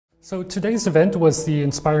So today's event was the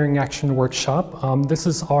Inspiring Action Workshop. This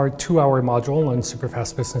is our 2-hour module on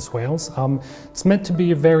Superfast Business Wales. It's meant to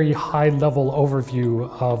be a very high-level overview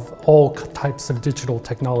of all types of digital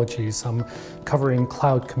technologies, covering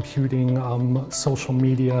cloud computing, social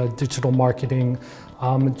media, digital marketing,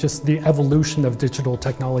 just the evolution of digital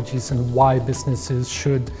technologies and why businesses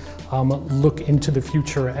should look into the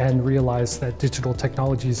future and realize that digital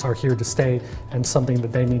technologies are here to stay and something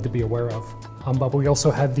that they need to be aware of. But we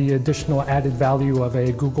also had the additional added value of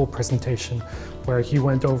a Google presentation where he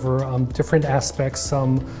went over different aspects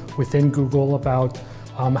within Google about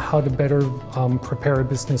how to better prepare a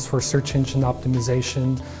business for search engine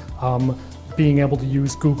optimization, being able to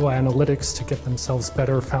use Google Analytics to get themselves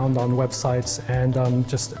better found on websites, and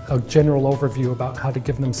just a general overview about how to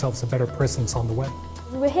give themselves a better presence on the web.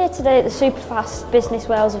 We're here today at the Superfast Business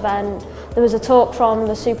Wales event. There was a talk from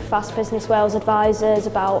the Superfast Business Wales advisors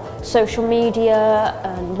about social media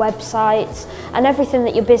and websites and everything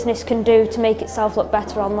that your business can do to make itself look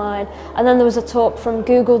better online. And then there was a talk from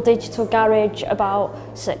Google Digital Garage about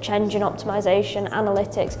search engine optimization,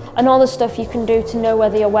 analytics, and all the stuff you can do to know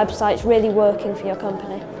whether your website's really working for your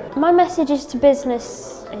company. My message is to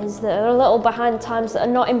business is that are a little behind times that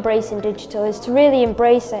are not embracing digital is to really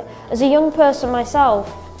embrace it. As a young person myself,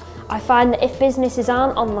 I find that if businesses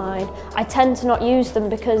aren't online, I tend to not use them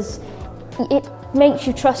because it makes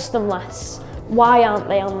you trust them less. Why aren't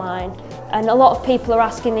they online? And a lot of people are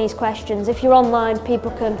asking these questions. If you're online,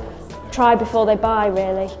 people can try before they buy,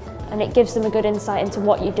 really, and it gives them a good insight into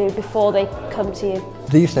what you do before they come to you.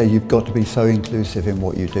 These days you've got to be so inclusive in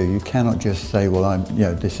what you do. You cannot just say, well,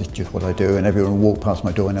 this is just what I do and everyone will walk past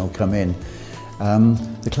my door and they'll come in.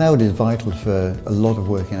 The cloud is vital for a lot of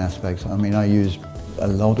working aspects. I mean, I use a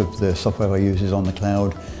lot of the software I use is on the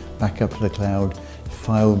cloud, back up to the cloud,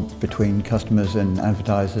 file between customers and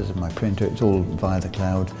advertisers and my printer, it's all via the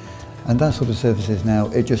cloud. And that sort of services now,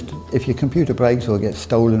 if your computer breaks or gets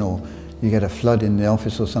stolen or you get a flood in the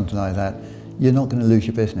office or something like that, you're not going to lose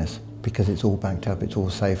your business because it's all backed up, it's all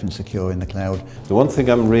safe and secure in the cloud. The one thing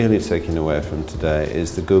I'm really taking away from today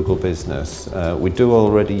is the Google business. We do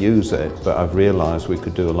already use it, but I've realised we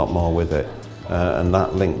could do a lot more with it. And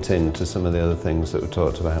that linked into some of the other things that we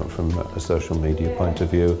talked about from a social media point of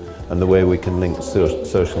view and the way we can link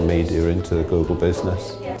social media into the Google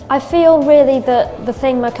business. I feel really that the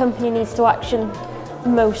thing my company needs to action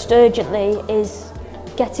most urgently is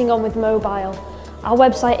getting on with mobile. Our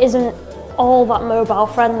website isn't all that mobile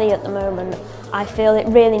friendly at the moment. I feel it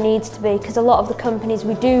really needs to be because a lot of the companies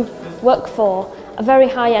we do work for are very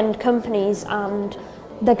high-end companies and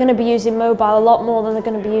they're going to be using mobile a lot more than they're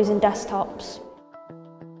going to be using desktops.